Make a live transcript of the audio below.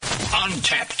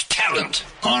Untapped talent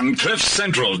on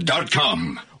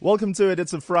cliffcentral.com. Welcome to it.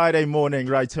 It's a Friday morning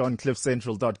right here on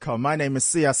cliffcentral.com. My name is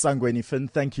Sia Sangweni Finn.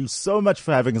 Thank you so much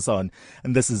for having us on.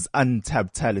 And this is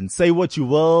Untapped Talent. Say what you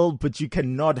will, but you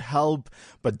cannot help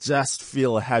but just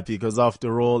feel happy because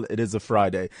after all, it is a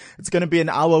Friday. It's going to be an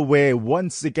hour where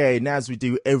once again, as we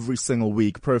do every single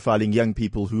week, profiling young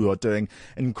people who are doing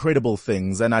incredible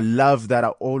things. And I love that I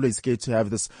always get to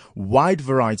have this wide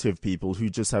variety of people who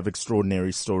just have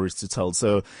extraordinary stories to tell.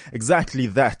 So exactly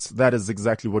that is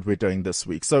exactly what we're doing this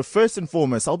week. So first and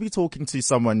foremost, I'll be talking to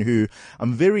someone who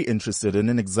I'm very interested in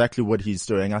and exactly what he's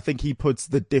doing. I think he puts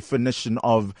the definition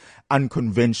of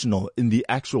unconventional in the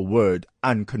actual word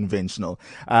unconventional.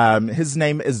 His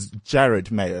name is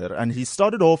Jared Meyer, and he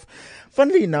started off,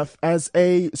 funnily enough, as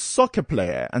a soccer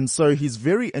player. And so he's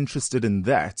very interested in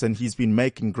that, and he's been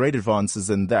making great advances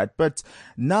in that. But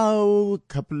now,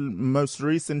 most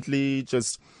recently,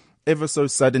 just ever so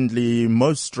suddenly,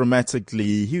 most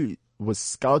dramatically, he was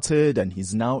scouted and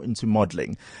he's now into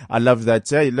modeling. I love that.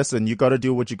 Hey, listen, you got to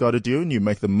do what you got to do and you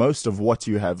make the most of what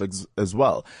you have as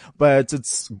well. But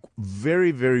it's very,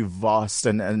 very vast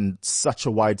and such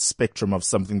a wide spectrum of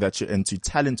something that you're into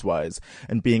talent wise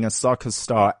and being a soccer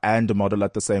star and a model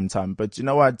at the same time. But you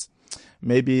know what?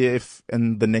 Maybe if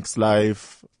in the next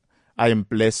life I am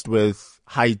blessed with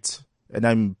height and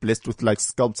I'm blessed with like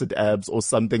sculpted abs or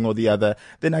something or the other,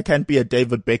 then I can't be a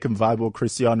David Beckham vibe or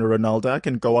Cristiano Ronaldo. I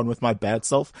can go on with my bad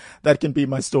self. That can be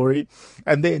my story.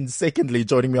 And then secondly,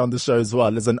 joining me on the show as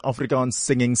well is an Afrikaans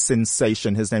singing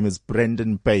sensation. His name is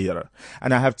Peyper.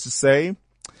 And I have to say,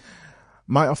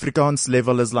 my Afrikaans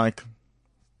level is like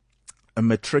a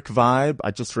matric vibe.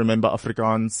 I just remember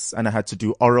Afrikaans and I had to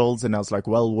do orals and I was like,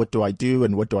 well, what do I do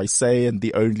and what do I say? And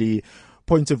the only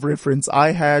point of reference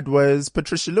I had was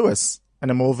Patricia Lewis and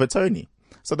Amor Tony.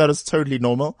 So that is totally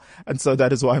normal. And so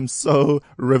that is why I'm so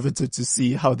riveted to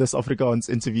see how this Afrikaans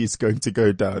interview is going to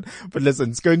go down. But listen,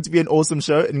 it's going to be an awesome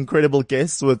show, incredible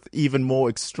guests with even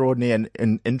more extraordinary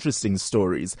and interesting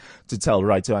stories to tell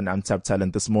right here on Untapped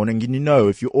Talent this morning. And you know,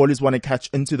 if you always want to catch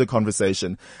into the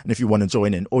conversation and if you want to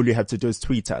join in, all you have to do is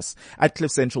tweet us at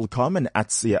cliffcentral.com and at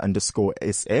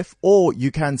 @Sia_SF, or you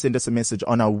can send us a message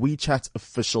on our WeChat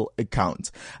official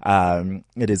account.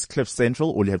 It is Cliff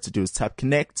Central. All you have to do is tap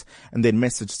connect and then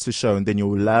message to show, and then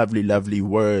your lovely, lovely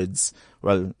words.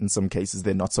 Well, in some cases,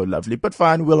 they're not so lovely, but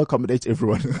fine. We'll accommodate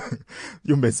everyone.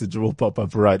 Your message will pop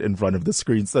up right in front of the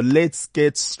screen. So let's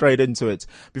get straight into it.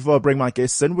 Before I bring my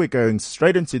guests in, we're going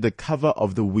straight into the cover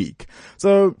of the week.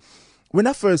 So when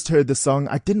I first heard the song,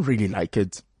 I didn't really like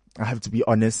it. I have to be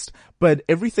honest, but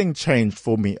everything changed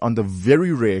for me on the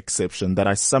very rare exception that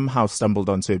I somehow stumbled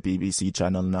onto a BBC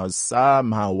channel and I was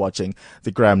somehow watching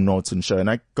the Graham Norton show, and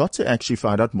I got to actually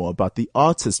find out more about the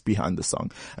artist behind the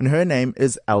song, and her name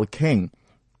is Elle King.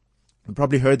 You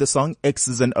probably heard the song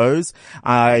X's and O's.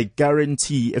 I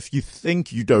guarantee if you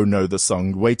think you don't know the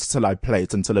song, wait till I play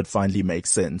it until it finally makes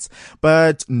sense.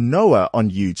 But Noah on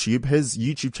YouTube, his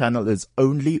YouTube channel is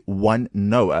Only One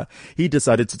Noah. He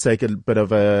decided to take a bit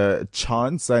of a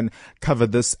chance and cover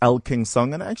this Elle King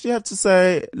song. And I actually have to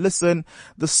say, listen,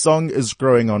 the song is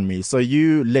growing on me. So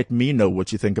you let me know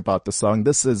what you think about the song.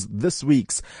 This is this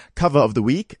week's cover of the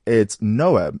week. It's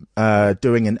Noah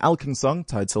doing an Elle King song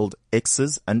titled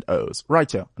X's and O's, right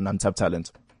here on Untapped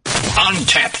Talent.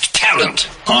 Untapped talent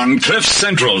on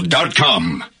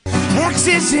cliffcentral.com.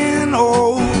 X's and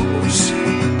O's.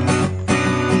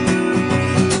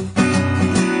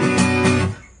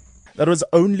 That was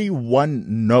Only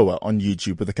One Noah on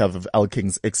YouTube with a cover of Elle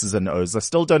King's X's and O's. I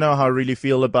still don't know how I really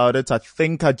feel about it. I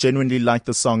think I genuinely like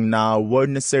the song now.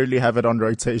 Won't necessarily have it on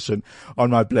rotation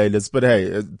on my playlist. But hey,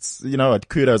 it's, you know what,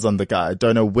 kudos on the guy. I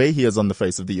don't know where he is on the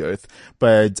face of the earth.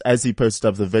 But as he posted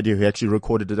up the video, he actually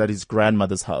recorded it at his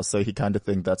grandmother's house. So he kind of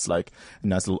think that's like a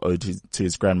nice little ode to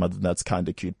his grandmother. That's kind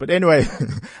of cute. But anyway,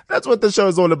 that's what the show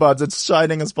is all about. It's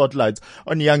shining a spotlight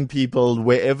on young people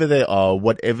wherever they are,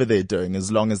 whatever they're doing,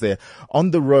 as long as they're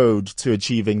on the road to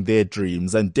achieving their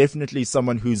dreams. And definitely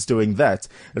someone who's doing that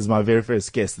is my very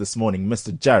first guest this morning,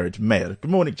 Mr. Jared Meyer. Good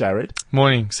morning, Jared.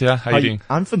 Morning, Sia. How are you doing?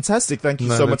 I'm fantastic. Thank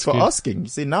you so much for asking. You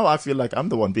see, now I feel like I'm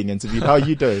the one being interviewed. How are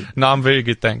you doing? No, I'm very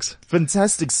good, thanks.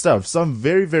 Fantastic stuff. So I'm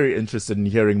very, very interested in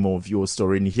hearing more of your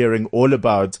story and hearing all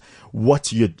about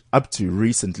what you're up to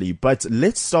recently. But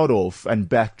let's start off and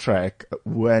backtrack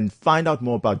and find out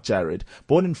more about Jared.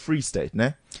 Born in Free State,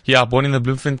 ne? Yeah, born in the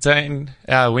Bloemfontein.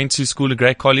 I went to school at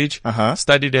Grey College.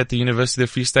 Studied at the University of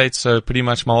Free State, so pretty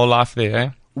much my whole life there. Eh?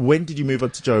 When did you move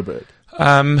up to Joburg?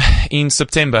 In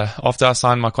September, after I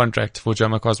signed my contract for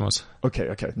Joma Cosmos.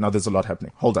 Okay. Now there's a lot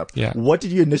happening. Hold up. Yeah. What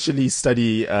did you initially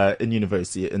study in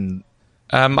university?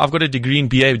 I've got a degree in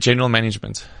BA General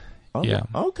Management. Oh, yeah.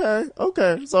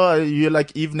 Okay. So you're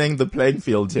like evening the playing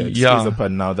field here. Excuse the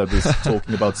pun now that we're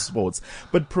talking about sports.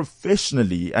 But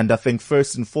professionally, and I think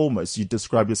first and foremost, you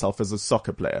describe yourself as a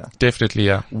soccer player. Definitely,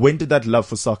 yeah. When did that love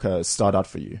for soccer start out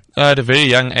for you? At a very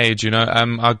young age,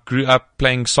 I grew up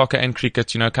playing soccer and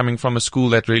cricket, coming from a school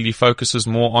that really focuses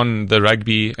more on the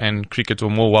rugby and cricket, or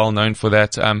more well known for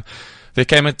that. There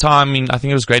came a time I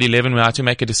think it was grade 11 when I had to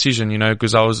make a decision,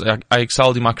 because I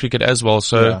excelled in my cricket as well.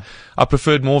 So I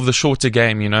preferred more of the shorter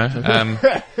game,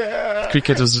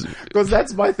 cricket was... Because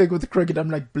that's my thing with cricket. I'm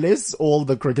like, bless all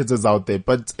the cricketers out there.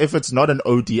 But if it's not an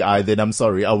ODI, then I'm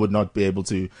sorry, I would not be able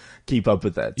to keep up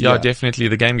with that. Yeah, definitely.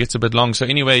 The game gets a bit long. So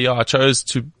anyway, I chose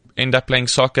to end up playing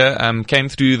soccer, came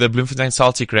through the Bloemfontein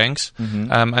Celtic ranks,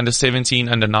 under 17,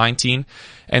 under 19.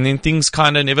 And then things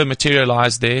kind of never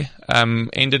materialized there.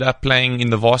 Ended up playing in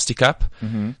the Varsity Cup,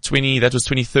 that was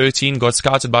 2013, got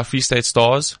scouted by Free State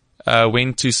Stars,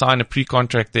 went to sign a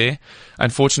pre-contract there.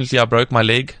 Unfortunately, I broke my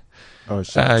leg. Oh,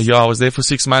 shit. I was there for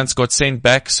 6 months, got sent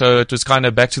back. So it was kind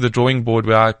of back to the drawing board,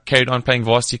 where I carried on playing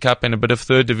Varsity Cup and a bit of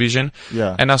third division.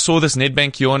 Yeah. And I saw this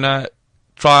Nedbank Kiona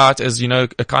try out as, a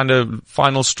kind of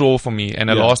final straw for me and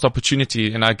a last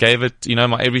opportunity. And I gave it,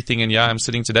 my everything. And I'm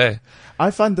sitting today. I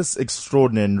find this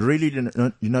extraordinary, and really,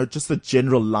 just the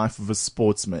general life of a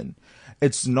sportsman.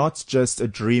 It's not just a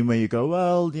dream where you go,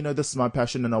 well, this is my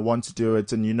passion and I want to do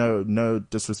it. And, no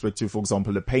disrespect to, for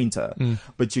example, a painter,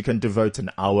 but you can devote an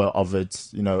hour of it,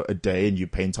 a day, and you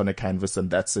paint on a canvas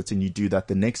and that's it. And you do that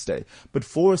the next day. But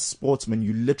for a sportsman,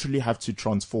 you literally have to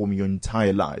transform your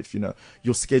entire life.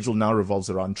 Your schedule now revolves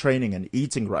around training and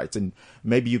eating right. And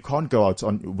maybe you can't go out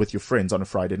with your friends on a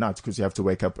Friday night because you have to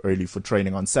wake up early for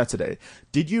training on Saturday.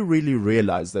 Did you really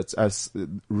realize this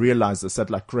at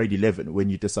like grade 11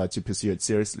 when you decide to pursue it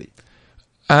seriously?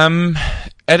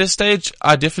 At a stage,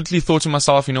 I definitely thought to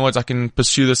myself, I can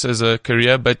pursue this as a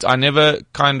career, but I never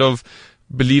kind of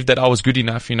believed that I was good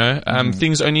enough,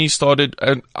 Things only started,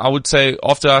 I would say,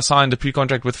 after I signed the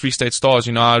pre-contract with Free State Stars.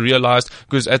 I realized,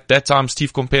 because at that time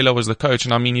Steve Compella was the coach,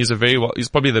 and he's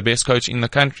probably the best coach in the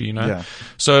country,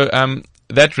 So,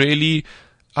 that really,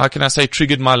 how can I say,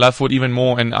 triggered my love for it even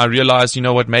more. And I realized,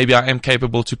 maybe I am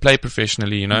capable to play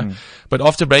professionally, But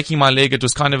after breaking my leg, it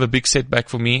was kind of a big setback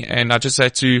for me. And I just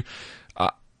had to,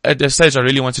 at that stage, I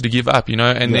really wanted to give up,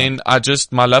 and then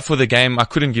my love for the game, I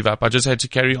couldn't give up. I just had to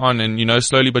carry on. And,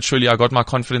 slowly but surely, I got my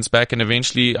confidence back. And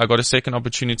eventually I got a second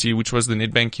opportunity, which was the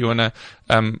Nedbank Kiona,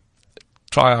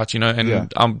 tryout,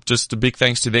 and just a big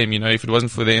thanks to them. If it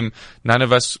wasn't for them, none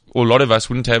of us, or a lot of us,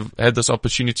 wouldn't have had this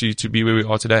opportunity to be where we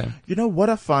are today. What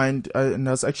I find, and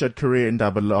I was actually at Career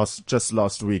Indaba just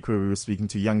last week, where we were speaking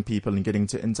to young people and getting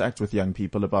to interact with young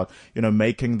people about,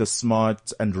 making the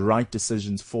smart and right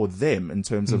decisions for them in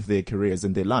terms of their careers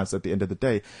and their lives at the end of the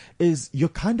day, is you're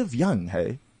kind of young,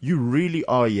 hey? You really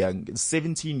are young.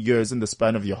 17 years in the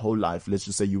span of your whole life. Let's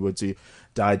just say you were to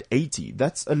die at 80.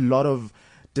 That's a lot of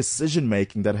decision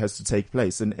making that has to take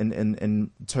place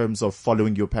in terms of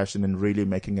following your passion and really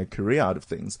making a career out of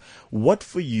things. What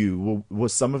for you were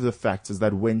some of the factors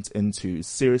that went into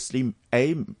seriously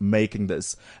making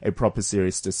this a proper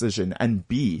serious decision, and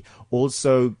B,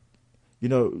 also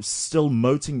still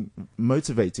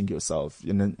motivating yourself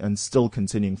and still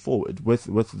continuing forward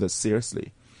with this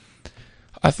seriously?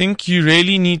 I think you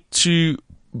really need to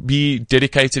be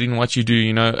dedicated in what you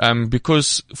do,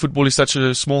 because football is such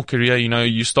a small career,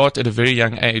 you start at a very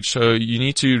young age. So you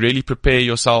need to really prepare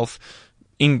yourself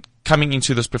in coming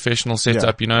into this professional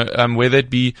setup, whether it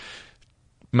be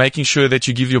making sure that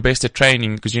you give your best at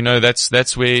training, because,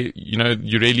 that's where,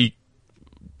 you really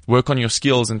work on your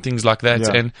skills and things like that.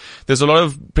 Yeah. And there's a lot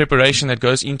of preparation that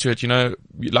goes into it.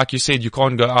 Like you said, you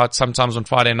can't go out sometimes on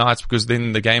Friday nights because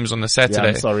then the game's on the Saturday. Yeah,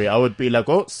 I'm sorry. I would be like,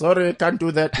 oh, sorry, I can't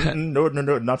do that. No,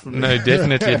 not for me. No,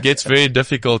 definitely. It gets very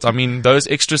difficult. Those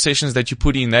extra sessions that you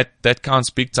put in, that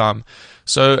counts big time.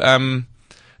 So,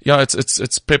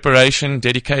 it's preparation,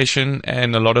 dedication,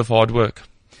 and a lot of hard work.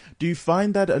 Do you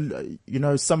find that,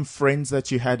 some friends that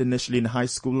you had initially in high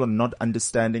school are not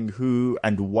understanding who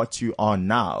and what you are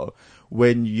now,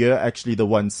 when you're actually the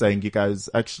one saying, you guys,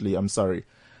 actually, I'm sorry,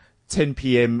 10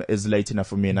 p.m. is late enough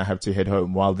for me and I have to head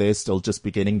home, while they're still just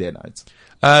beginning their nights?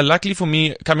 Luckily for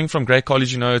me, coming from Grey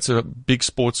College, it's a big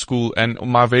sports school, and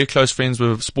my very close friends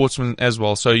were sportsmen as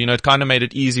well. So, it kind of made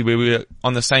it easy where we were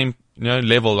on the same,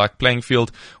 level, like playing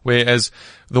field, whereas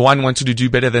the one wanted to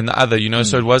do better than the other,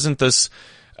 so it wasn't this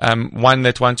one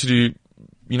that wanted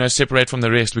to, separate from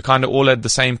the rest. We kind of all had the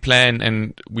same plan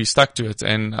and we stuck to it.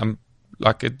 And I'm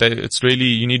Like it's really,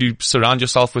 you need to surround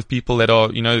yourself with people that are,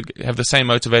 have the same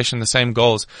motivation, the same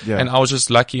goals. Yeah. And I was just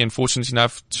lucky and fortunate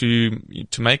enough to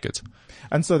make it.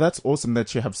 And so that's awesome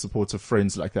that you have supportive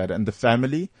friends like that. And the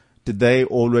family, did they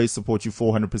always support you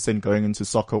 400% going into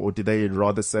soccer, or did they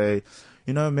rather say,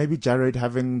 maybe Jared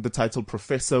having the title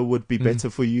professor would be better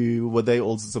for you? Were they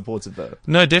also supportive though?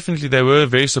 No, definitely. They were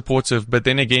very supportive. But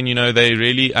then again, they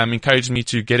really encouraged me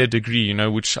to get a degree,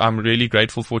 which I'm really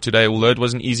grateful for today. Although it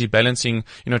wasn't easy balancing,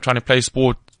 trying to play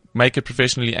sport, make it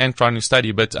professionally and trying to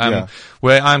study. But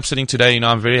where I'm sitting today,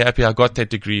 I'm very happy I got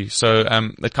that degree. So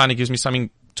it kind of gives me something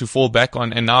to fall back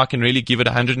on, and now I can really give it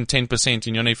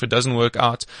 110%. And if it doesn't work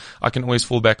out, I can always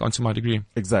fall back onto my degree.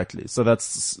 Exactly. So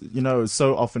that's,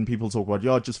 so often people talk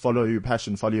about, just follow your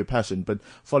passion, but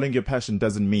following your passion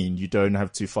doesn't mean you don't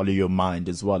have to follow your mind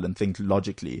as well and think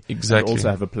logically. Exactly. And also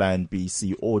have a plan B,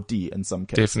 C, or D in some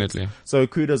cases. Definitely. So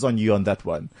kudos on you on that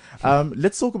one.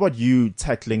 Let's talk about you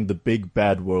tackling the big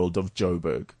bad world of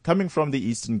Joburg. Coming from the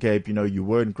Eastern Cape, you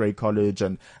were in Grey College,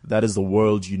 and that is the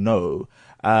world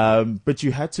but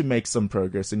you had to make some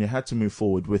progress and you had to move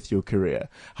forward with your career.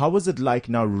 How was it like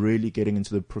now really getting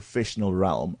into the professional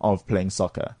realm of playing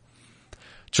soccer?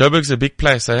 Joburg's a big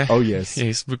place, eh? Oh, yes.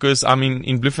 Yes, because,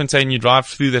 in Bloemfontein, you drive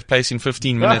through that place in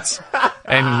 15 minutes.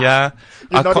 And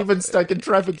you're not even stuck in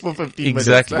traffic for 15 minutes.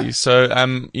 Exactly. So,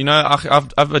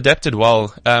 I've adapted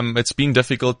well. It's been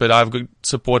difficult, but I have good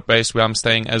support base where I'm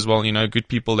staying as well. Good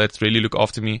people that really look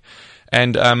after me,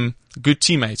 and good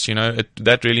teammates.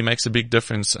 That really makes a big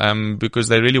difference. Because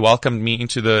they really welcomed me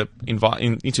into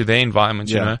into their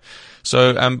environment.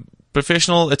 So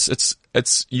professional, it's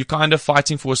you kind of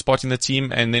fighting for a spot in the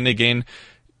team, and then again,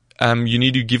 you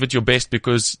need to give it your best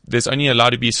because there's only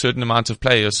allowed to be a certain amount of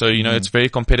players. So, it's very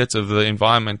competitive, the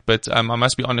environment. But I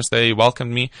must be honest, they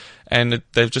welcomed me, and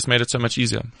they've just made it so much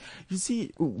easier. You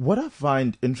see, what I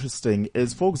find interesting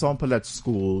is, for example, at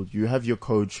school, you have your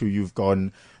coach who you've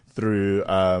gone through,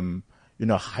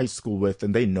 high school with,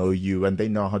 and they know you and they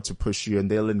know how to push you and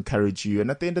they'll encourage you.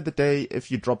 And at the end of the day, if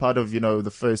you drop out of,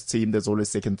 the first team, there's always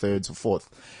second, third, or fourth.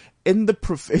 In the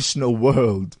professional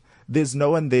world, there's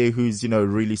no one there who's,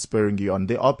 really spurring you on.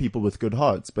 There are people with good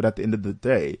hearts, but at the end of the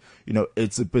day,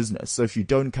 it's a business. So if you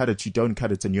don't cut it, you don't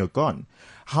cut it and you're gone.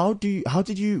 How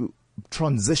did you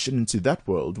transition into that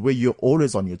world where you're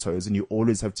always on your toes and you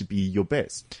always have to be your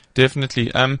best?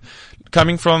 Definitely.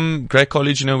 Coming from Grey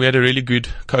College, we had a really good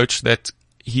coach that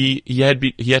he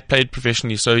had played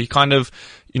professionally. So he kind of,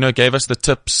 gave us the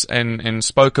tips and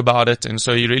spoke about it. And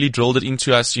so he really drilled it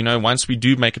into us, once we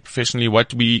do make it professionally,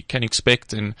 what we can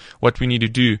expect and what we need to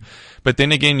do. But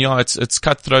then again, it's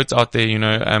cutthroat out there, You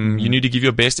need to give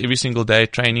your best every single day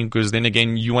at training, because then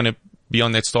again, you want to be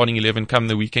on that starting 11 come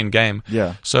the weekend game.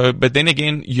 Yeah. So, but then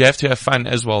again, you have to have fun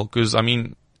as well, because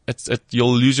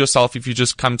you'll lose yourself if you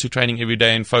just come to training every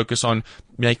day and focus on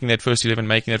making that first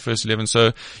 11.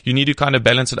 So you need to kind of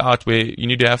balance it out where you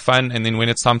need to have fun, and then when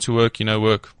it's time to work,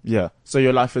 work. Yeah. So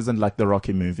your life isn't like the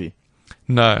Rocky movie.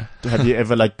 No. Have you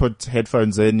ever put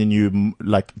headphones in and you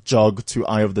jog to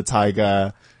Eye of the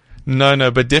Tiger? No,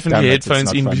 but definitely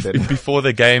headphones in before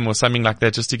the game or something like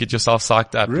that, just to get yourself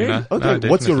psyched up. Really? Okay. No,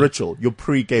 what's your ritual? Your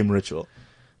pre-game ritual?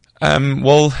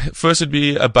 Well, first it'd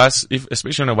be a bus,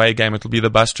 especially on a away game, it'll be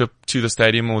the bus trip to the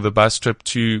stadium or the bus trip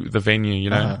to the venue,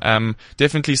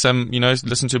 Definitely some,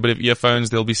 listen to a bit of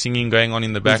earphones, there'll be singing going on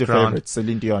in the background. Who's your favorite?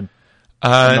 Celine Dion?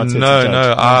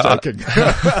 No. I'm joking.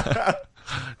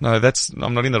 No,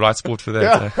 I'm not in the right sport for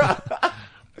that.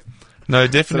 No,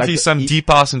 definitely some deep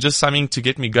house and just something to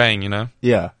get me going,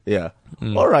 Yeah.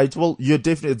 All right. Well,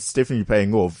 it's definitely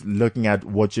paying off looking at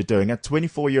what you're doing. At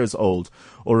 24 years old,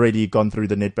 already gone through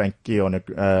the Nedbank on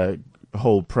a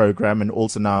whole program, and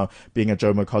also now being a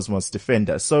Jomo Cosmos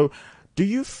defender. So do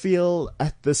you feel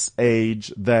at this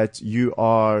age that you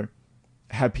are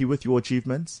happy with your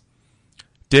achievements?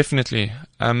 Definitely.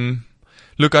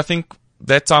 Look, I think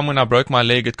that time when I broke my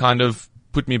leg, it kind of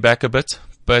put me back a bit.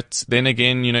 But then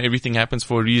again, everything happens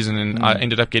for a reason, and I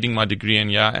ended up getting my degree,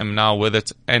 and I'm now with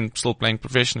it and still playing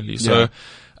professionally. So,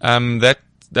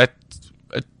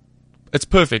 it's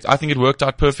perfect. I think it worked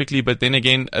out perfectly, but then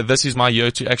again, this is my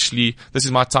this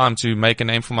is my time to make a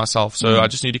name for myself. So I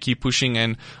just need to keep pushing,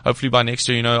 and hopefully by next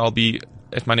year, I'll be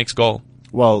at my next goal.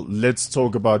 Well, let's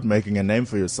talk about making a name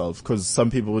for yourself, because some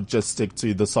people would just stick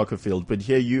to the soccer field, but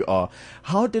here you are.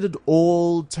 How did it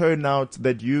all turn out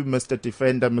that you, Mr.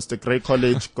 Defender, Mr. Grey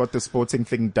College, got the sporting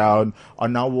thing down, are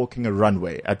now walking a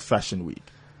runway at Fashion Week?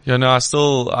 I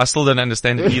still don't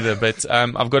understand it either, but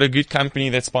I've got a good company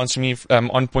that sponsors me,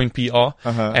 On Point PR,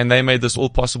 and they made this all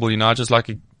possible. I just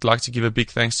like to give a big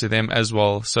thanks to them as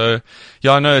well. So,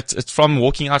 yeah, I know it's from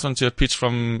walking out onto a pitch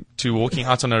to walking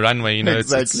out on a runway, you know.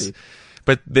 Exactly.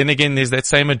 But then again, there's that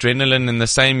same adrenaline and the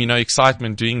same, you know,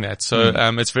 excitement doing that. So,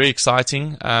 it's very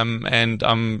exciting. And,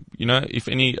 you know, if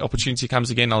any opportunity comes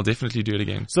again, I'll definitely do it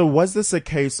again. So was this a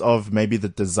case of maybe the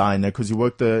designer, because you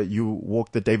walked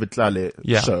the David Tlale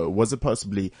show. Was it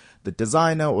possibly the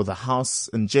designer or the house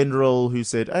in general who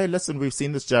said, hey, listen, we've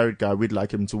seen this Jared guy, we'd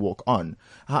like him to walk on?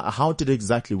 How did it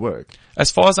exactly work?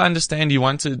 As far as I understand, he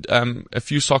wanted a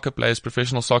few soccer players,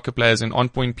 professional soccer players, and On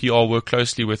Point PR work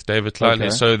closely with David Tlale. Okay.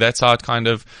 So that's how it kind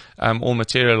of all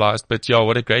materialized. But yeah,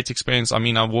 what a great experience. I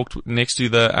mean, I walked next to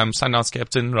the Sundowns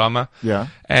captain, Rama. Yeah.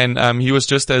 And he was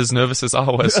just as nervous as I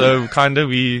was. So kind of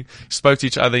we spoke to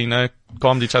each other, you know,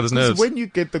 calmed each other's nerves. When you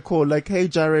get the call like, hey,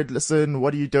 Jared, listen,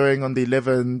 what are you doing on the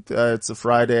 11th? It's a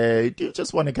Friday. Do you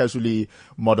just want to casually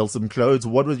model some clothes?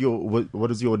 What was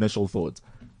your initial thought?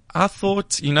 I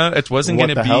thought, you know, it wasn't What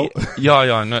going to the be,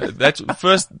 hell? no, that's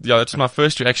my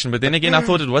first reaction. But then again, I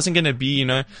thought it wasn't going to be, you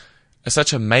know,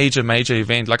 such a major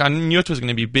event. Like I knew it was going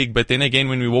to be big, but then again,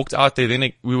 when we walked out there,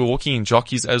 we were walking in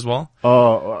jockeys as well.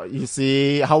 Oh, you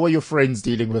see, how were your friends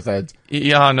dealing with that?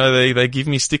 Yeah, I know they give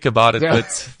me stick about it,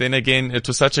 but then again, it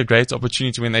was such a great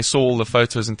opportunity when they saw all the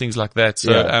photos and things like that.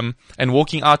 So, and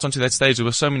walking out onto that stage, there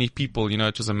were so many people, you know,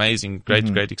 it was amazing.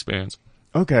 Great experience.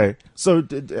 Okay. So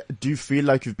do you feel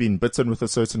like you've been bitten with a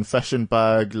certain fashion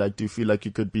bug? Like, do you feel like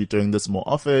you could be doing this more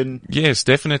often? Yes,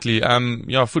 definitely.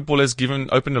 Football has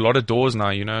opened a lot of doors now,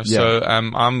 you know, so,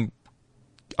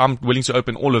 I'm willing to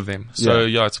open all of them. So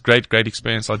it's a great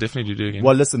experience. I'll definitely do it again.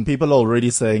 Well, listen, people are already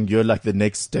saying you're like the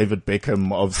next David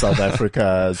Beckham of South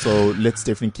Africa. So let's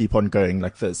definitely keep on going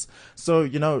like this. So,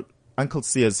 you know, Uncle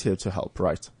Sia's here to help,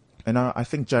 right? And I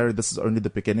think, Jared, this is only the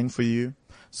beginning for you.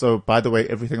 So, by the way,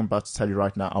 everything I'm about to tell you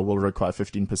right now, I will require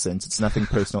 15%. It's nothing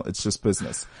personal. It's just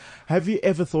business. Have you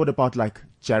ever thought about like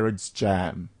Jared's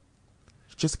jam?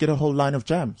 Just get a whole line of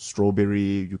jam. Strawberry,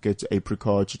 you get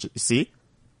apricot. See?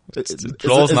 It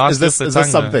rolls nicely off the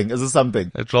tongue. Is this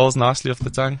something? It rolls nicely off the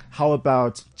tongue. How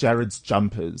about Jared's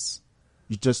jumpers?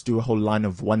 You just do a whole line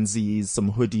of onesies,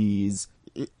 some hoodies.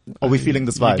 Are we feeling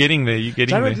this vibe? You're getting there.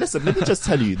 Jared, listen, let me just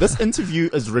tell you, this interview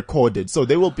is recorded, so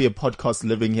there will be a podcast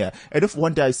living here. And if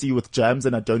one day I see you with jams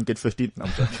and I don't get 15, no,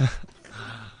 I'm joking.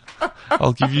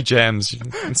 I'll give you jams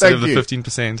instead of the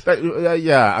 15%.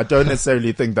 Yeah, I don't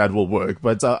necessarily think that will work,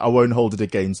 but I won't hold it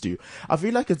against you. I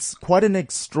feel like it's quite an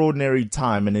extraordinary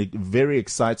time and a very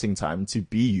exciting time to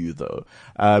be you, though.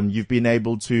 You've been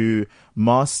able to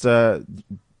master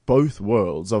both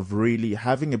worlds of really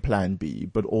having a plan B,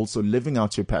 but also living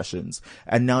out your passions.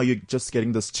 And now you're just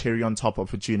getting this cherry on top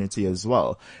opportunity as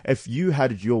well. If you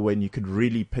had it your way and you could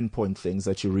really pinpoint things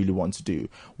that you really want to do,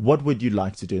 what would you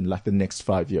like to do in like the next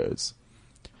 5 years?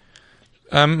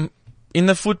 In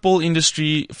the football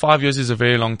industry, 5 years is a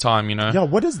very long time, you know. Yeah,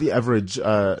 what is the average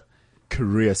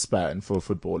career span for a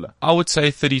footballer? I would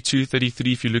say 32,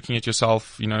 33 if you're looking at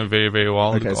yourself, you know, very, very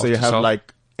well. Okay, so you have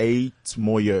like 8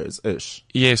 more years-ish.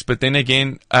 Yes, but then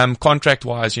again,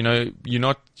 contract-wise, you know,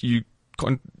 you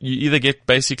either get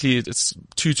basically it's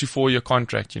 2 to 4 year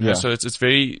contract, you know, so it's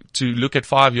to look at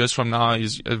 5 years from now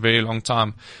is a very long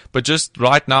time. But just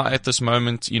right now at this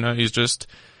moment, you know, is just,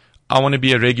 I want to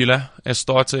be a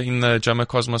starter in the Jama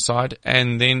Cosmos side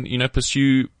and then, you know,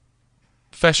 pursue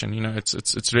fashion, you know,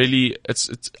 it's really,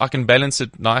 I can balance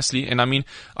it nicely. And I mean,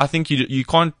 I think you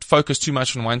can't focus too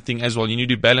much on one thing as well. You need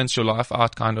to balance your life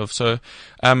out kind of. So,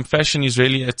 fashion is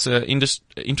really, it's a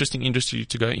interesting industry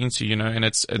to go into, you know, and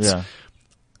it's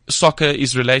soccer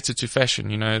is related to fashion,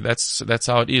 you know, that's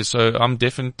how it is. So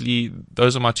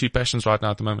those are my two passions right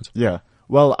now at the moment. Yeah.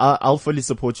 Well, I'll fully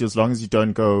support you as long as you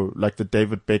don't go like the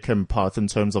David Beckham path in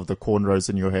terms of the cornrows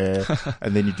in your hair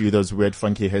and then you do those weird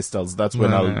funky hairstyles. That's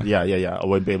when I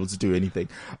won't be able to do anything.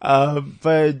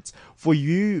 But for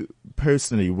you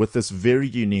personally, with this very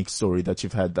unique story that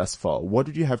you've had thus far, what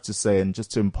did you have to say, and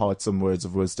just to impart some words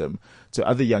of wisdom to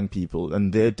other young people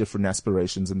and their different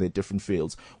aspirations and their different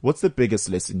fields? What's the biggest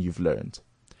lesson you've learned?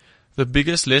 The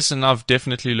biggest lesson I've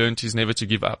definitely learned is never to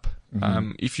give up.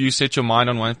 Mm-hmm. If you set your mind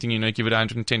on one thing, you know, give it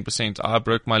 110%. I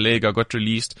broke my leg. I got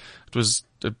released. It was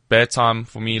a bad time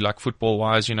for me, like football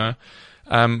wise, you know.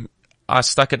 I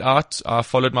stuck it out. I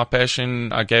followed my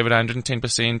passion. I gave it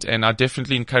 110%. And I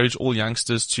definitely encourage all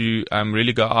youngsters to,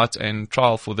 really go out and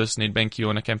trial for this Nedbank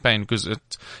Kiona campaign, because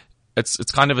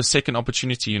it's kind of a second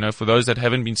opportunity, you know, for those that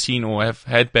haven't been seen or have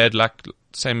had bad luck,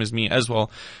 same as me as well.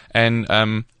 And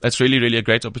it's really, really a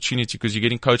great opportunity because you're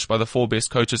getting coached by the 4 best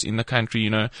coaches in the country, you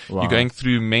know. Wow. You're going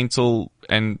through mental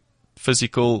and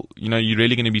physical, you know, you're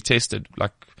really going to be tested.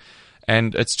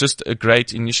 And it's just a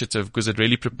great initiative because it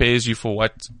really prepares you for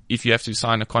what if you have to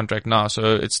sign a contract now.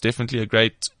 So it's definitely a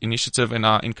great initiative, and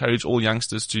I encourage all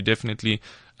youngsters to definitely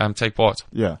take part.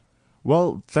 Yeah.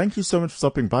 Well, thank you so much for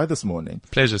stopping by this morning.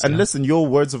 Pleasure, sir. And listen, your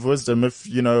words of wisdom, if,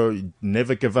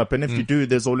 never give up. And if you do,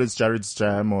 there's always Jared's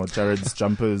Jam or Jared's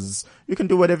Jumpers. You can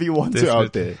do whatever you want to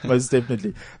out there. Most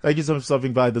definitely. Thank you so much for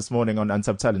stopping by this morning on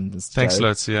unTapped Talent, Mr. Thanks Jared.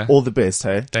 lots, yeah. All the best,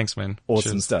 hey? Thanks, man.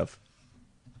 Awesome Cheers. stuff.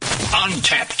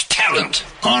 Untapped talent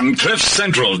on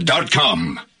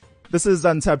cliffcentral.com. This is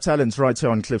unTapped Talent right here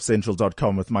on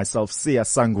cliffcentral.com with myself, Sia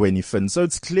Sangweni Finn. So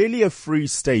it's clearly a Free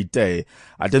State Day.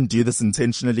 I didn't do this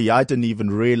intentionally. I didn't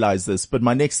even realize this. But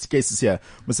my next guest is here,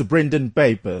 Mr. Brendan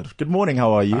Peyper. Good morning.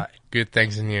 How are you? Hi. Good,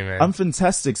 thanks, and you, man. I'm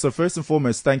fantastic. So first and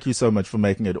foremost, thank you so much for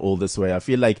making it all this way. I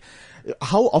feel like,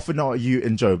 how often are you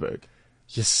in Joburg?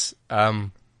 Yes,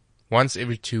 once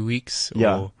every 2 weeks,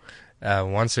 Yeah. or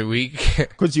once a week.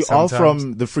 Because you are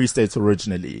from the Free State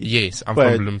originally. Yes, I'm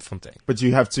but- from Bloemfontein. But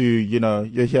you have to,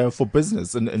 you're here for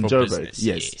business in For Joburg. business,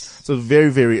 yes. So very,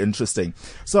 very interesting.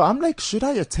 So I'm like, should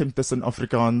I attempt this in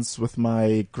Afrikaans with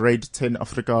my grade 10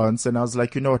 Afrikaans? And I was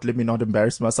like, you know what, let me not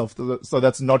embarrass myself. So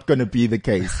that's not going to be the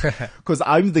case. Because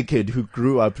I'm the kid who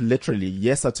grew up literally.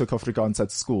 Yes, I took Afrikaans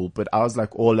at school, but I was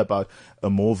like all about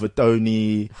Amor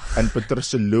Vitoni and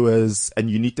Patricia Lewis and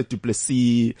Unita Du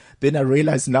Plessis. Then I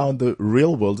realized now in the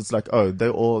real world, it's like, oh, they're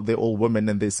all women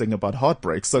and they sing about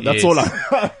heartbreak. So that's Yes. all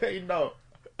I know.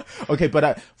 Okay,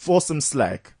 but for some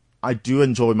slack, I do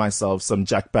enjoy myself some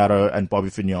Jack Barrow and Bobby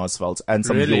Finneasfeld and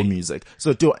some of Really? your music.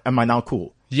 So am I now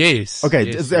cool? Yes. Okay,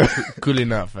 yes, is there- cool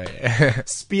enough. Eh?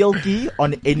 Spielke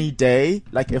on any day,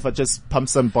 like if I just pump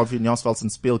some Bobby Finneasfeld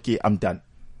and Spielke, I'm done.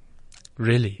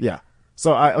 Really? Yeah.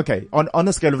 So on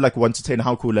a scale of like 1 to 10,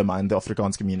 how cool am I in the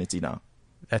Afrikaans community now?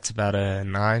 That's about a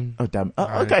 9. Oh damn. Oh,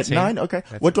 9, okay, 10. 9. Okay.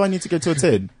 That's What do I need to get to a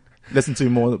 10? Listen to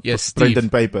more Yes, Steve. Brendan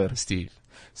Peyper. Steve.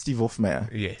 Hofmeyer.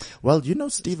 Yes. Well,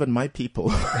 Steve and my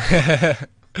people.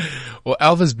 Or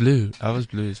Elvis Blue. Elvis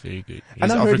Blue is very good. And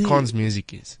His I heard Afrikaans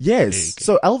music is Yes. very good.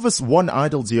 So Elvis won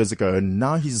Idols years ago, and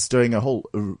now he's doing a whole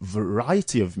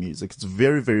variety of music. It's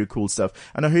very, very cool stuff.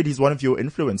 And I heard he's one of your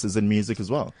influences in music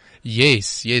as well.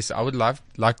 Yes. I would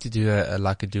like to do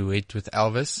a duet with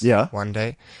Elvis. Yeah. One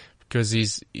day, because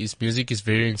his music is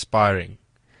very inspiring,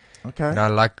 Okay. and I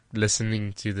like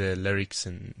listening to the lyrics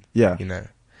and Yeah.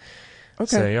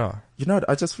 Okay. So yeah. You know what?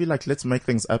 I just feel like let's make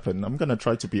things happen. I'm going to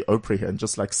try to be Oprah here and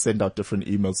just like send out different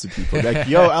emails to people. Like,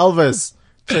 yo, Elvis,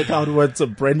 check out what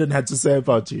Brendan had to say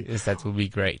about you. Yes, that will be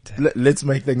great. Let's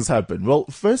make things happen. Well,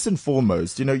 first and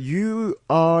foremost, you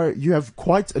have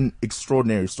quite an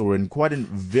extraordinary story and quite a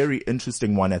very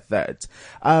interesting one at that.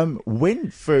 When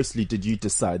firstly did you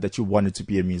decide that you wanted to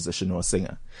be a musician or a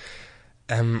singer?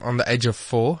 On the age of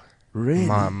 4, Really?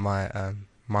 my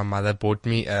mother bought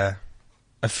me a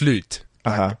flute.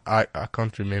 Uh-huh. I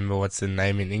can't remember what's the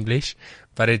name in English,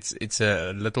 but it's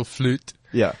a little flute.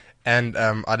 Yeah. And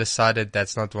I decided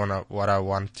that's not what I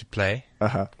want to play,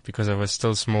 Uh-huh. because I was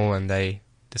still small and they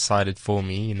decided for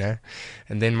me,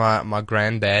 And then my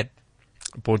granddad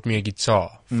bought me a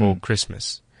guitar for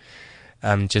Christmas.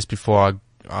 Just before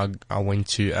I went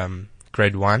to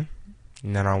grade 1,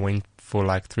 and then I went for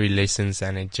like 3 lessons,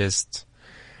 and it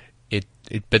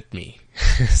bit me.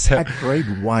 So At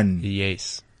grade 1.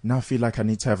 yes. Now I feel like I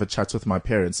need to have a chat with my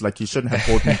parents. Like, you shouldn't have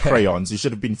bought me crayons. You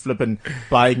should have been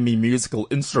buying me musical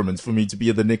instruments for me to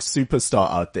be the next superstar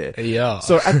out there. Yeah.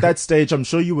 So at that stage, I'm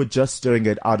sure you were just doing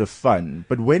it out of fun.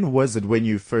 But when was it when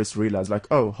you first realized, like,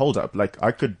 oh, hold up, like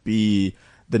I could be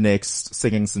the next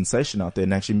singing sensation out there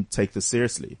and actually take this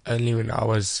seriously? Only when I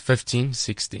was 15,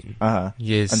 16. Uh-huh.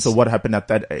 Yes. And so what happened at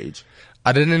that age?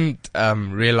 I didn't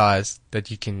realize that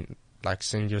you can like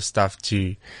send your stuff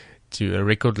to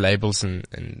record labels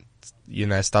and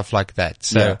stuff like that.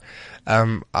 So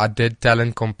I did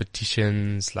talent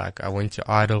competitions, like I went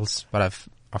to Idols, but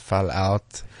I fell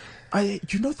out.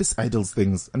 This Idols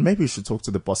things, and maybe you should talk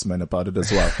to the boss man about it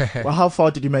as well. Well, how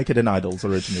far did you make it in Idols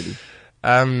originally?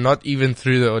 Not even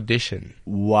through the audition.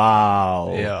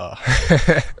 Wow.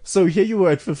 Yeah. So here you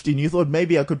were at 15. You thought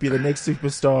maybe I could be the next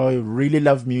superstar. You really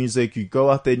love music. You go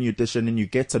out there and you audition and you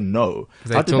get to know.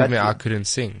 They How did told that me feel? I couldn't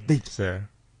sing. So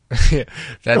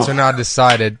that's when I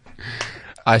decided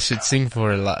I should sing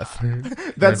for a life.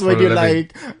 That's for when a you're living.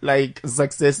 like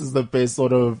success is the best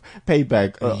sort of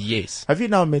payback. Yes. Have you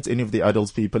now met any of the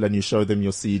Idols people and you show them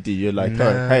your CD? You're like, No.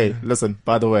 oh, hey, listen,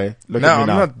 by the way, look No, at me I'm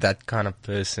now. not that kind of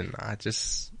person.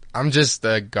 I'm just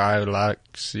a guy who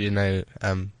likes,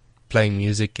 playing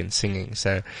music and singing.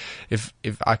 So if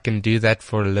I can do that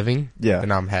for a living,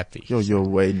 then I'm happy. You're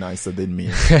way nicer than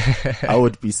me. I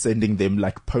would be sending them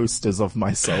like posters of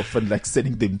myself and like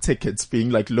sending them tickets being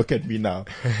like, look at me now.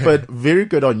 But very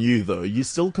good on you though. You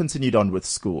still continued on with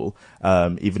school,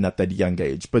 even at that young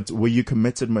age. But were you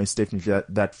committed most definitely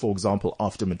that for example,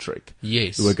 after matric?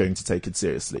 Yes. You were going to take it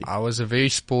seriously. I was a very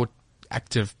sport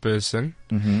active person.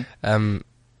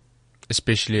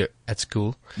 Especially at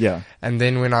school. Yeah. And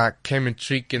then when I came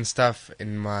matric and stuff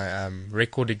in my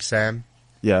record exam,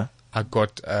 I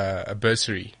got a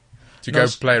bursary to go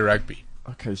play rugby.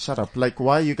 Okay, shut up. Like,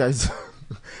 why are you guys...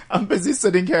 I'm busy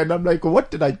sitting here and I'm like,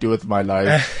 what did I do with my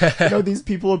life? These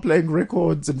people are playing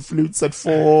records and flutes at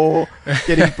 4,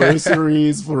 getting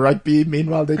bursaries for rugby.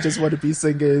 Meanwhile, they just want to be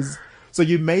singers. So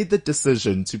you made the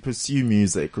decision to pursue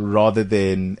music rather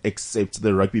than accept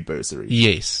the rugby bursary?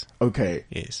 Yes. Okay.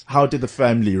 Yes. How did the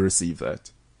family receive that?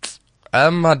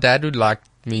 My dad would like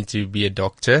me to be a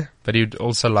doctor, but he would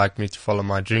also like me to follow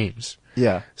my dreams.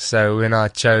 Yeah. So when I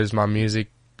chose my music,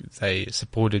 they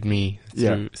supported me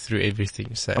through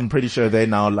everything. So I'm pretty sure they're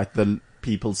now like the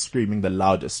people screaming the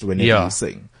loudest whenever you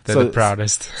sing. They're the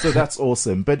proudest. So that's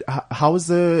awesome. But how has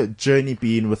the journey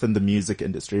been within the music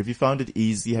industry? Have you found it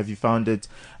easy? Have you found it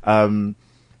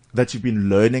that you've been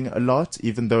learning a lot,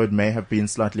 even though it may have been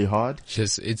slightly hard?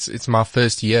 Yes, it's my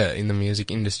first year in the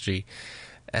music industry,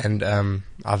 and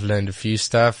I've learned a few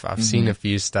stuff. I've seen a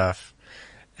few stuff,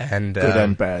 and good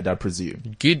and bad, I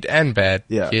presume. Good and bad,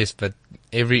 yes. But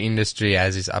every industry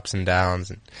has its ups and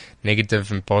downs, and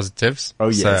negative and positives. Oh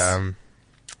yes. So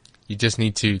you just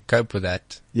need to cope with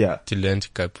that. Yeah. To learn to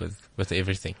cope with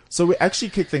everything. So we actually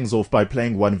kicked things off by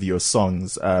playing one of your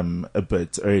songs a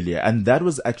bit earlier, and that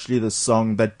was actually the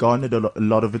song that garnered a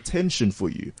lot of attention for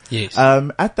you. Yes.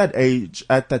 At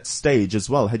that stage as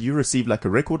well, had you received like a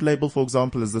record label, for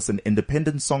example? Is this an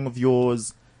independent song of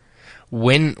yours?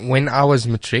 When I was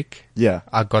matric,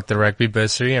 I got the rugby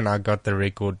bursary and I got the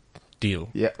record deal.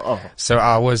 Yeah. Oh. So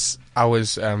I was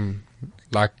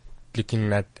like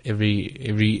looking at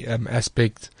every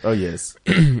aspect. Oh yes.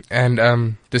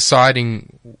 And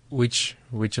deciding which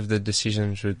of the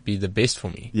decisions would be the best for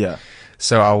me. Yeah.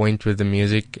 So I went with the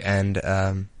music,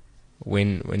 and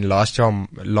when last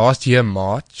year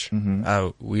March,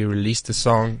 we released the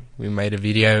song, we made a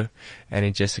video, and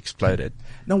it just exploded.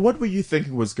 Now, what were you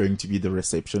thinking was going to be the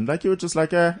reception? Like, you were just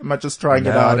like, am I just trying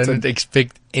it out? I didn't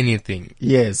expect anything.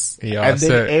 Yes. Yeah, and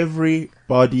then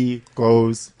everybody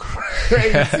goes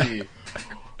crazy.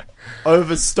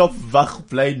 Over stop, wag,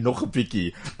 play nog 'n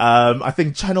bietjie. I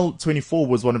think Channel 24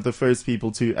 was one of the first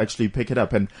people to actually pick it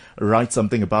up and write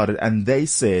something about it. And they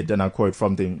said, and I quote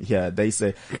from them here, they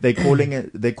say they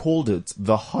called it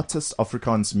the hottest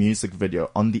Afrikaans music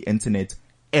video on the internet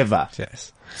ever.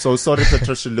 Yes. So sorry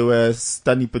Patricia Lewis,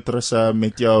 Tannie Patricia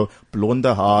met jou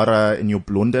blonde hare en jou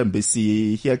blonde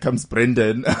ambisie. Here comes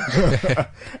Brendan.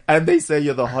 And they say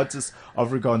you're the hottest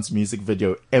Afrikaans music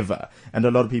video ever. And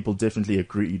a lot of people definitely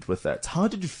agreed with that. How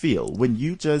did you feel when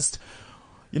you just,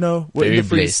 were in the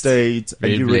Free State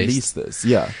and you released this?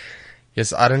 Yeah.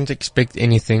 Yes, I didn't expect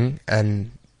anything,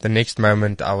 and the next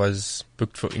moment I was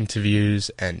booked for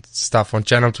interviews and stuff on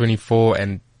Channel 24,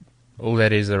 and all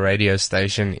that is a radio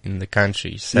station in the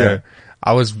country. So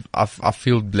I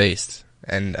feel blessed,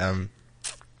 and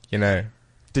you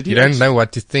don't know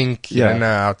what to think. You don't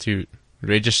know how to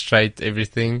registrate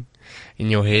everything in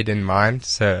your head and mind.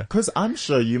 So, because I'm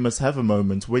sure you must have a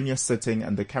moment when you're sitting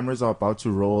and the cameras are about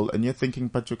to roll, and you're thinking,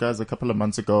 "But you guys, a couple of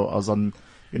months ago, I was on."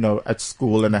 At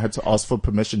school, and I had to ask for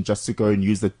permission just to go and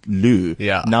use the loo.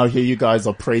 Yeah. Now here you guys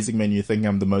are praising me and you think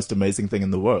I'm the most amazing thing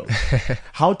in the world.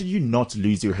 How did you not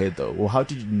lose your head though? Or how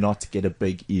did you not get a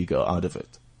big ego out of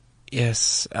it?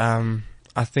 Yes.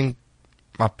 I think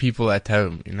my people at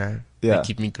home, they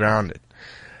keep me grounded.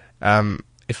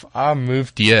 If I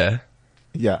moved here,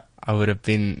 I would have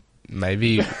been,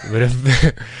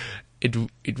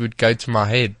 it would go to my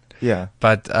head. Yeah.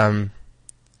 But,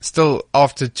 still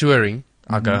after touring,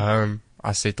 I go home,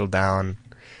 I settle down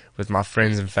with my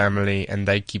friends and family, and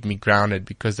they keep me grounded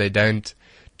because they don't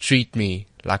treat me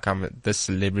like I'm this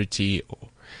celebrity, or,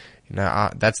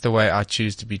 that's the way I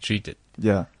choose to be treated.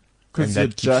 Yeah. Because you're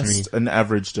just an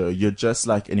average Joe. You're just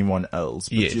like anyone else,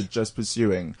 but you're just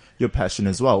pursuing your passion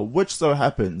as well, which so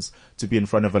happens to be in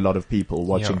front of a lot of people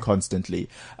watching constantly.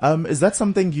 Is that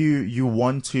something you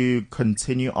want to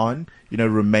continue on,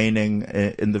 remaining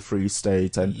in the Free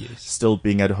State and still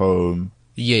being at home?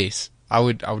 Yes, I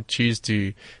would choose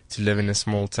to live in a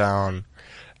small town,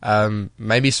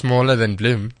 maybe smaller than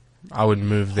Bloem. I would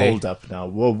move there. Hold up now.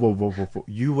 Whoa.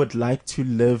 You would like to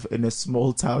live in a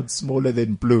small town smaller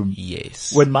than Bloem?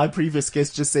 Yes. When my previous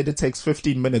guest just said it takes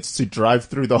 15 minutes to drive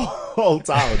through the whole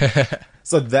town.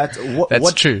 So that's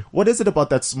true. What is it about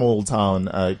that small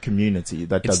town community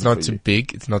that does It's it not for too you?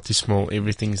 big. It's not too small.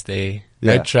 Everything's there.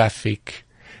 Yeah. No traffic.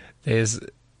 It's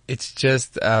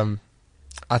just,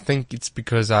 I think it's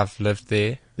because I've lived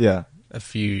there Yeah. a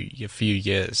few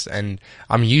years and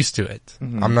I'm used to it.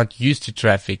 I'm not used to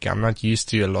traffic. I'm not used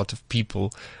to a lot of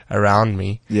people around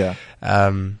me. Yeah.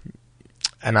 And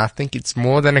I think it's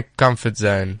more than a comfort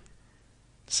zone.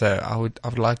 So I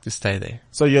would like to stay there.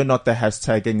 So you're not the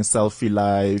hashtagging selfie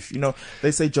life. You know,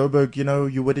 they say, Joburg,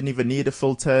 you wouldn't even need a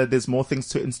filter. There's more things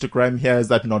to Instagram here. Is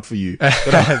that not for you?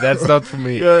 That's not for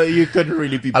me. You couldn't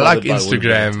really be I like bothered by all of that.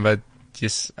 Instagram, but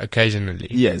just occasionally.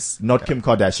 Yes, not Kim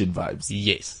Kardashian vibes.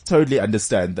 Yes. Totally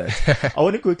understand that. I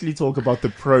want to quickly talk about the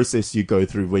process you go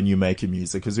through when you make your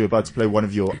music, because we're about to play one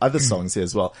of your other songs here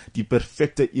as well. Die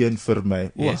perfecte een vir my.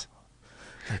 Yes.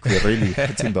 Like we're really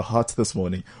hitting the heart this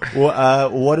morning. Well,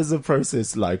 what is the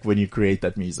process like when you create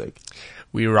that music?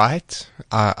 We write.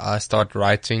 I start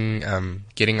writing,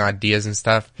 getting ideas and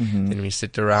stuff. Then we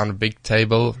sit around a big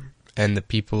table, and the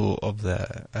people of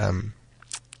the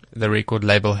record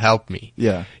label help me.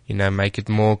 Yeah. Make it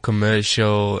more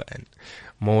commercial and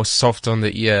more soft on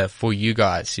the ear for you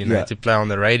guys, Yeah. to play on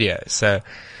the radio. So,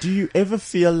 Do you ever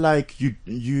feel like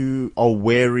you are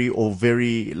wary or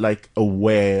very like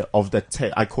aware of that?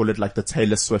 I call it like the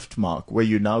Taylor Swift mark, where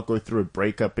you now go through a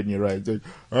breakup and you're like,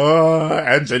 "Oh,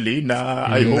 Angelina,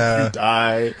 I hope No. you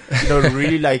die."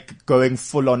 Really like going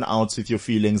full on out with your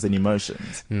feelings and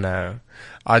emotions. no.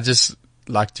 I just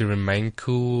like to remain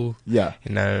cool. Yeah.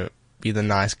 Be the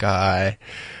nice guy.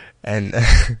 And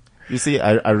You see,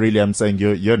 I really am saying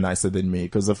you're nicer than me,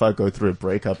 because if I go through a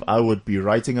breakup, I would be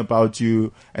writing about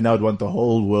you and I would want the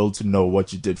whole world to know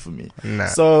what you did for me. No.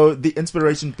 So the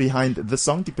inspiration behind the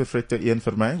song Die perfecte een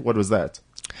vir my, what was that?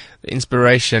 the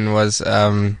inspiration was,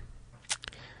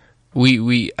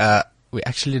 we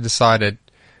actually decided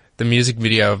the music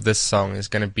video of this song is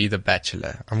going to be The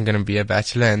Bachelor. I'm going to be a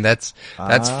bachelor, and that's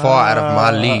far out of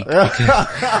my league.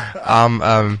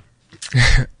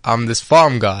 I'm this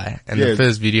farm guy, and Yes. the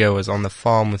first video was on the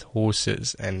farm with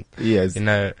horses and, Yes.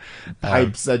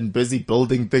 Pipes and busy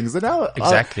building things. And now,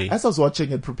 Exactly. as I was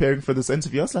watching and preparing for this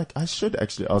interview, I was like, I should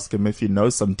actually ask him if he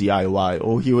knows some DIY,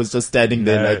 or he was just standing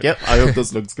there No. like, yep, I hope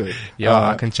this looks good. yeah,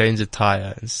 I can change a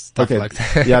tire and stuff Okay. like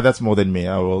that. Yeah, that's more than me.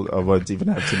 I won't even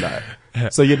have to lie.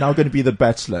 So you're now going to be the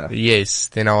bachelor. Yes,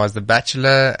 then I was the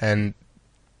bachelor, and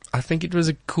I think it was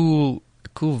a cool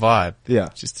vibe. Yeah.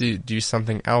 Just to do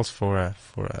something else for a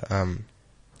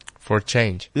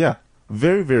change. Yeah.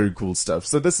 Very, very cool stuff.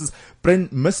 So this is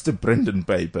Mr. Brendan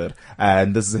Peyper,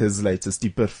 and this is his latest, Die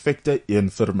perfecte een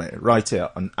vir my, right here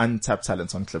on unTapped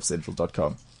Talent on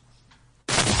cliffcentral.com.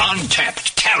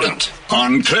 Untapped talent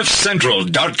on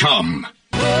cliffcentral.com.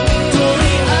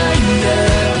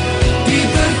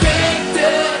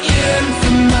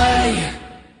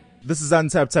 This is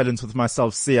unTapped Talent with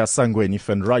myself, Sia Sangweni,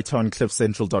 right here on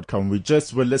cliffcentral.com. We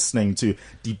just were listening to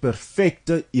Die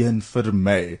perfecte een vir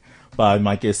my by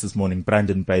my guest this morning,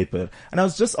 Brandon Peyper. And I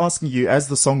was just asking you, as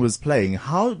the song was playing,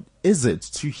 how is it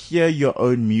to hear your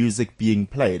own music being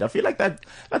played? I feel like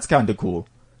that's kind of cool.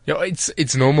 Yeah,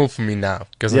 it's normal for me now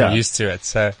because Yeah. I'm used to it.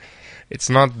 So it's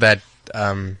not that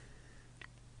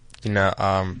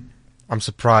I'm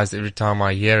surprised every time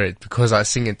I hear it because I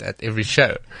sing it at every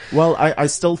show. Well, I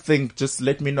still think, just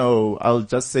let me know. I'll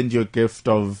just send you a gift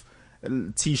of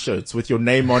t-shirts with your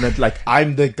name on it, like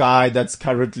I'm the guy that's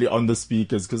currently on the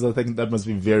speakers, because I think that must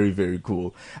be very, very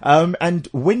cool. And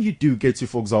when you do get to,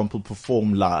 for example,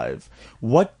 perform live,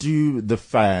 what do the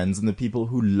fans and the people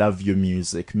who love your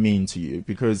music mean to you?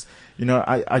 Because,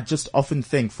 I just often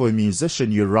think for a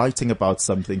musician, you're writing about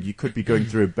something, you could be going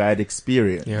through a bad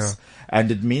experience. Yeah. And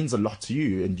it means a lot to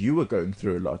you, and you were going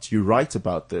through a lot. You write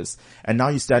about this, and now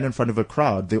you stand in front of a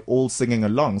crowd. They're all singing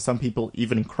along. Some people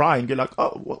even crying. You're like,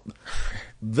 oh, well,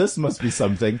 this must be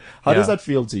something. How does Yeah. that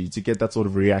feel to you, to get that sort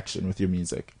of reaction with your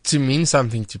music? To mean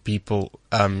something to people,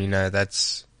 I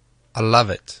love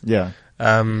it. Yeah.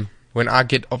 When I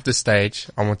get off the stage,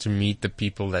 I want to meet the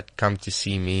people that come to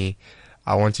see me.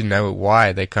 I want to know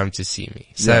why they come to see me.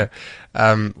 So,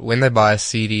 when they buy a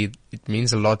CD, it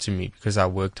means a lot to me because I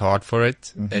worked hard for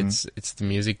it. Mm-hmm. It's the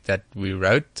music that we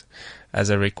wrote as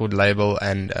a record label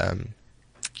and,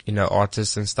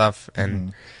 artists and stuff.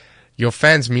 And your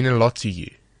fans mean a lot to you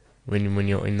when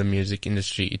you're in the music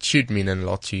industry. It should mean a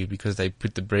lot to you because they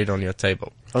put the bread on your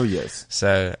table. Oh, yes.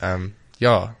 So,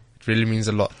 really means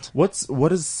a lot.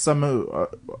 What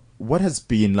has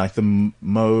been like the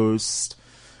most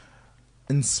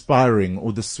inspiring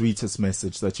or the sweetest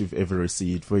message that you've ever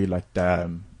received where you're like,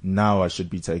 damn, now I should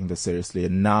be taking this seriously,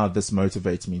 and now this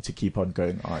motivates me to keep on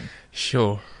going on?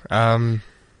 Sure.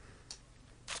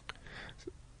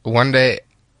 One day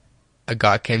a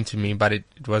guy came to me, but it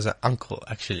was an uncle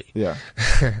actually. Yeah.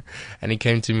 And he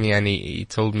came to me and he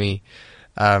told me,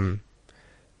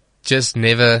 just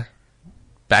never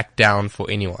back down for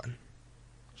anyone.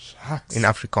 Shucks. In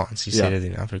Afrikaans. He said it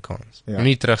in Afrikaans. Yeah.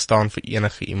 Moenie terugstaan vir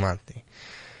enige iemand nie.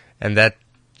 And that,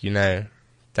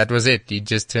 that was it. He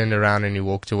just turned around and he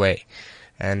walked away.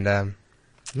 And, that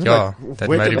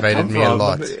motivated me a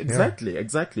lot.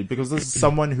 Exactly. Because this is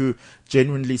someone who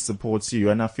genuinely supports you.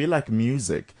 And I feel like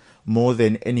music, more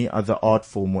than any other art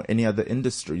form or any other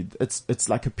industry, it's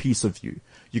like a piece of you.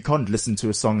 You can't listen to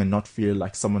a song and not feel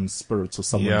like someone's spirit or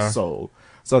someone's soul.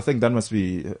 So I think that must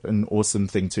be an awesome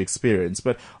thing to experience.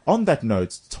 But on that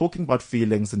note, talking about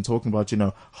feelings and talking about,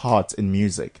 heart in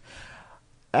music,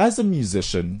 as a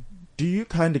musician, do you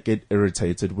kind of get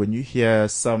irritated when you hear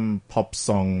some pop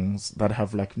songs that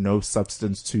have like no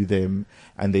substance to them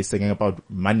and they're singing about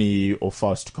money or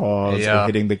fast cars or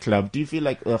hitting the club? Do you feel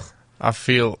like, ugh? I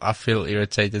feel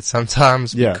irritated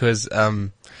sometimes because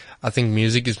I think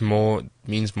music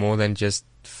means more than just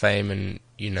fame and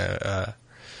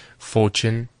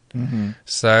fortune. Mm-hmm.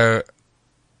 So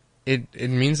it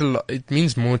means a lot. It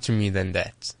means more to me than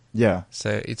that. Yeah.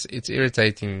 So it's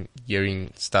irritating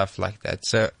hearing stuff like that.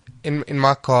 So in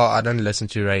my car I don't listen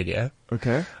to radio.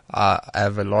 Okay. I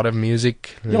have a lot of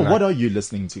music. Yeah. What are you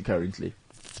listening to currently?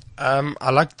 I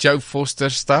like Joe Foster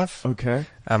stuff. Okay.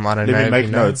 I don't know. Let me make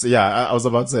notes. Yeah, I was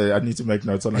about to say I need to make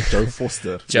notes on like Joe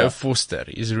Foster. Joe Foster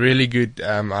is really good.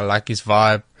 I like his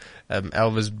vibe.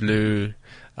 Elvis Blue.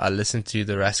 I listen to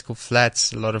the Rascal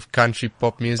Flatts. A lot of country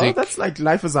pop music. Oh, that's like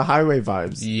Life is a Highway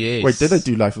vibes. Yes. Wait, did they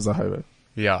do Life is a Highway?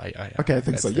 Yeah. Okay, I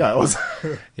think so. Yeah, it was.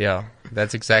 Yeah,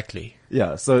 that's exactly.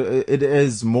 Yeah, so it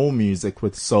is more music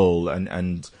with soul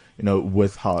and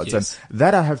with heart. Yes. And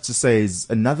that I have to say is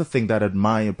another thing that I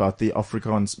admire about the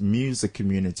Afrikaans music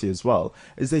community as well,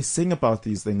 is they sing about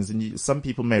these things, and some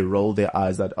people may roll their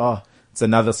eyes at, it's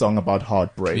another song about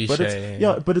heartbreak. Cliche,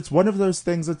 but it's one of those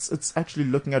things, it's actually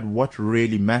looking at what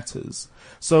really matters.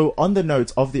 So on the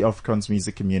note of the Afrikaans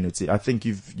music community, I think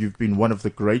you've been one of the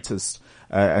greatest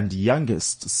and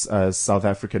youngest South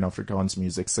African Afrikaans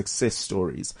music success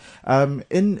stories.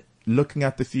 In looking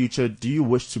at the future, do you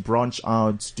wish to branch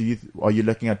out? Are you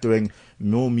looking at doing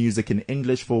more music in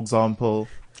English, for example?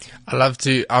 I love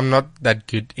to. I'm not that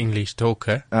good English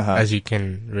talker, as you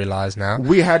can realize now.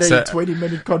 We had a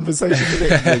 20-minute conversation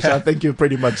in English. I think you're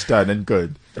pretty much done and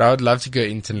good. But I would love to go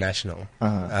international.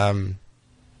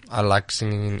 I like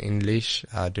singing in English.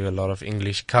 I do a lot of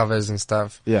English covers and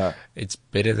stuff. Yeah. It's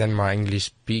better than my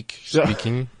English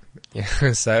speaking.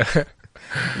 Yeah, so...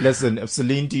 Listen, if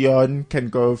Celine Dion can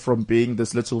go from being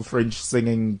this little French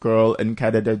singing girl in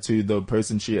Canada to the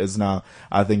person she is now,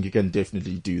 I think you can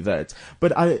definitely do that.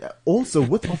 But I also,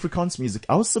 with Afrikaans music,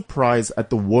 I was surprised at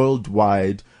the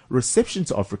worldwide reception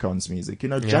to Afrikaans music.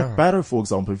 Jack Barrow, for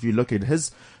example, if you look at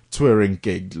his touring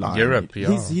gig line, Europe,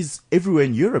 he's everywhere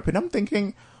in Europe. And I'm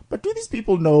thinking, but do these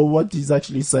people know what he's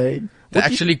actually saying? They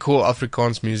actually call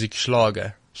Afrikaans music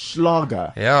Schlager.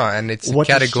 Schlager. Yeah, and it's a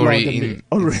category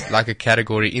like a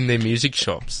category in their music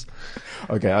shops.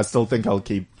 Okay, I still think I'll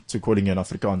keep to calling you an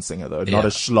Afrikaans singer though, not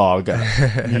a Schlager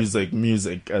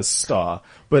music a star.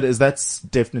 But that's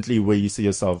definitely where you see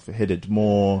yourself headed,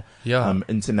 more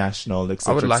international,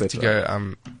 etc. I would like to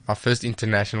go. Our first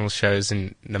international shows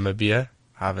in Namibia.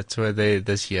 I have a tour there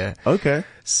this year. Okay.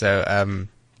 So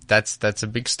that's a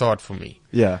big start for me.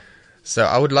 Yeah. So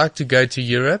I would like to go to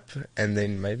Europe and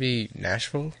then maybe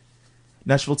Nashville,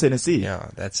 Tennessee. Yeah,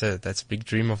 that's a big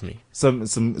dream of me.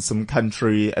 Some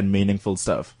country and meaningful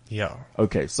stuff. Yeah.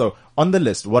 Okay, so on the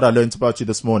list, what I learned about you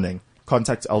this morning: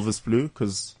 contact Elvis Blue,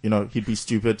 because he'd be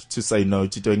stupid to say no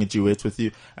to doing a duet with you.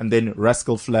 And then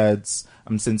Rascal Flatts.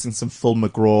 I'm sensing some Phil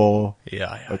McGraw.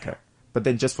 Yeah. Okay, but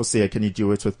then just for Sia, can you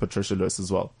duet with Patricia Lewis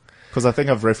as well? Because I think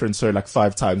I've referenced her like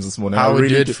 5 times this morning. I would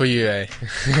really do it for you, eh?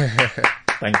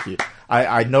 Thank you.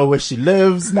 I know where she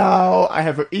lives now. I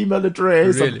have her email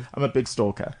address. Really? I'm a big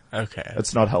stalker. Okay.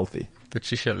 It's not healthy.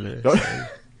 Patricia Lewis.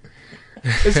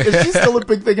 Is she still a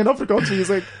big thing in Afrikaans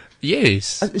music?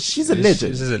 Yes. She's a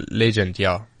legend. She's a legend,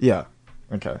 yeah. Yeah.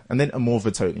 Okay. And then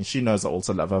Amorva Tony. She knows I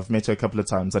also love her. I've met her a couple of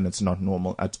times and it's not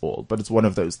normal at all. But it's one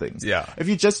of those things. Yeah. If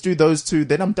you just do those two,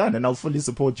 then I'm done and I'll fully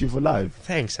support you for life.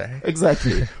 Thanks, eh?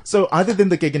 Exactly. So other than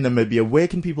the gig in Namibia, where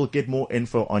can people get more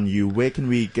info on you? Where can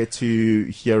we get to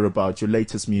hear about your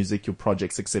latest music, your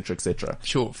projects, etc., etc.?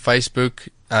 Sure. Facebook,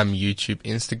 YouTube,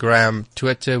 Instagram,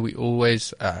 Twitter. We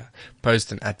always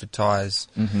post and advertise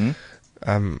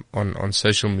on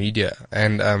social media,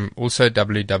 and also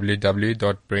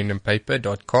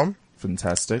www.brendanpeyper.com.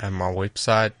 Fantastic. And my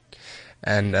website,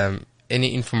 and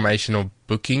any information or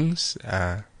bookings.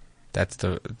 That's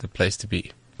the place to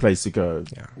be. Place to go.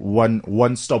 Yeah.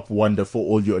 One-stop wonder for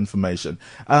all your information.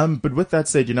 But with that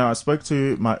said, I spoke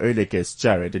to my earlier guest,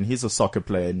 Jared, and he's a soccer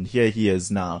player, and here he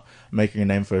is now making a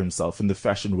name for himself in the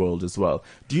fashion world as well.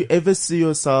 Do you ever see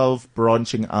yourself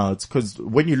branching out? Because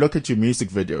when you look at your music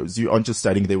videos, you aren't just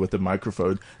standing there with a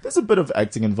microphone. There's a bit of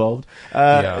acting involved.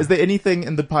 Is there anything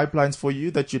in the pipelines for you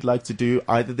that you'd like to do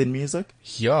other than music?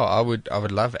 Yeah, I would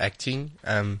love acting.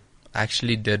 I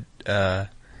actually did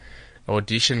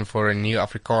audition for a new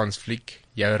Afrikaans flick,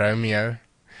 Yo Romeo.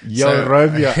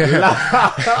 Romeo.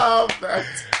 Love that.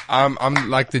 I'm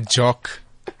like the jock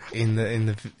in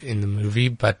the movie,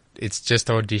 but it's just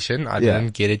audition. I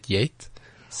didn't get it yet.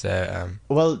 So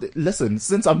well, listen,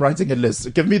 since I'm writing a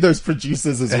list, give me those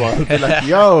producers as well. Be like,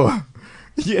 yo,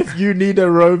 if you need a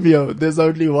Romeo, there's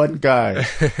only one guy.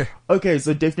 Okay,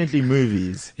 so definitely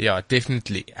movies. Yeah,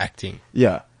 definitely acting.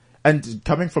 Yeah. And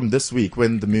coming from this week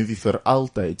when the movie Vir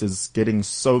Altyd is getting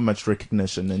so much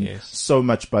recognition and so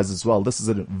much buzz as well, this is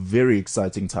a very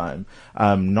exciting time.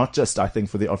 Not just, I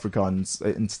think, for the Afrikaans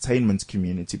entertainment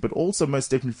community, but also most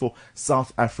definitely for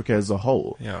South Africa as a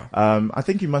whole. Yeah. I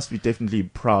think you must be definitely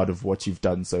proud of what you've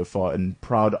done so far and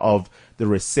proud of the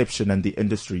reception and the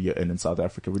industry you're in South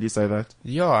Africa. Would you say that?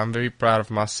 Yeah, I'm very proud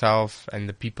of myself and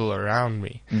the people around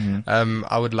me.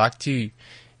 I would like to,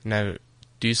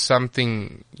 do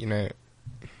something,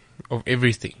 of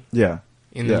everything. Yeah.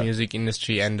 In the music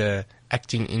industry and the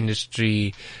acting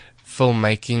industry,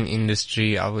 filmmaking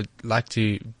industry. I would like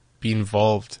to be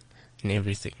involved in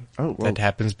everything that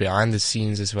happens behind the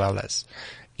scenes as well as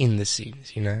in the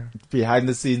scenes, Behind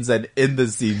the scenes and in the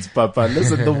scenes, Papa.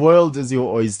 Listen, the world is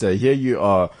your oyster. Here you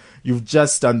are. You've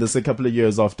just done this a couple of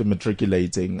years after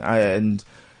matriculating, and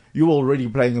you were already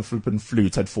playing a flippin'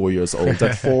 flute at 4 years old.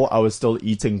 At 4, I was still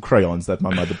eating crayons that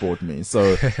my mother bought me.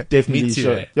 So definitely me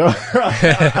too,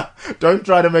 don't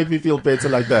try to make me feel better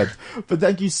like that. But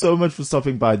thank you so much for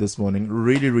stopping by this morning.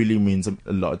 Really, really means a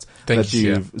lot that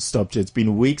you've stopped here. It's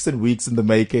been weeks and weeks in the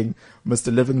making.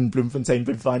 Mr. Living in Bloemfontein,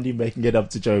 but finally making it up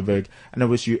to Joburg. And I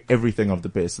wish you everything of the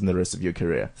best in the rest of your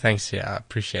career. Thanks, I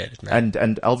appreciate it, man.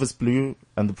 And Elvis Blue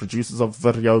and the producers of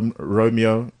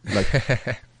Romeo,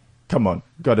 come on,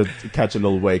 got to catch a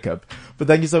little wake up. But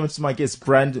thank you so much to my guest,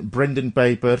 Brendan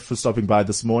Peyper, for stopping by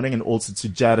this morning, and also to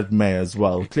Jared Meyer as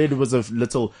well. Clearly it was a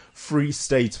little Free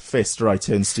State fest right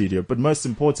here in studio. But most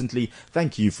importantly,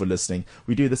 thank you for listening.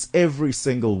 We do this every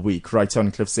single week right here on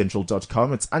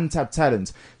cliffcentral.com. It's untapped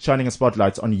talent, shining a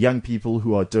spotlight on young people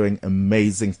who are doing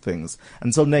amazing things.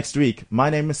 Until next week, my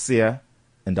name is Sia,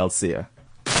 and I'll see ya.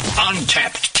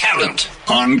 Untapped talent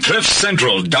on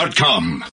cliffcentral.com.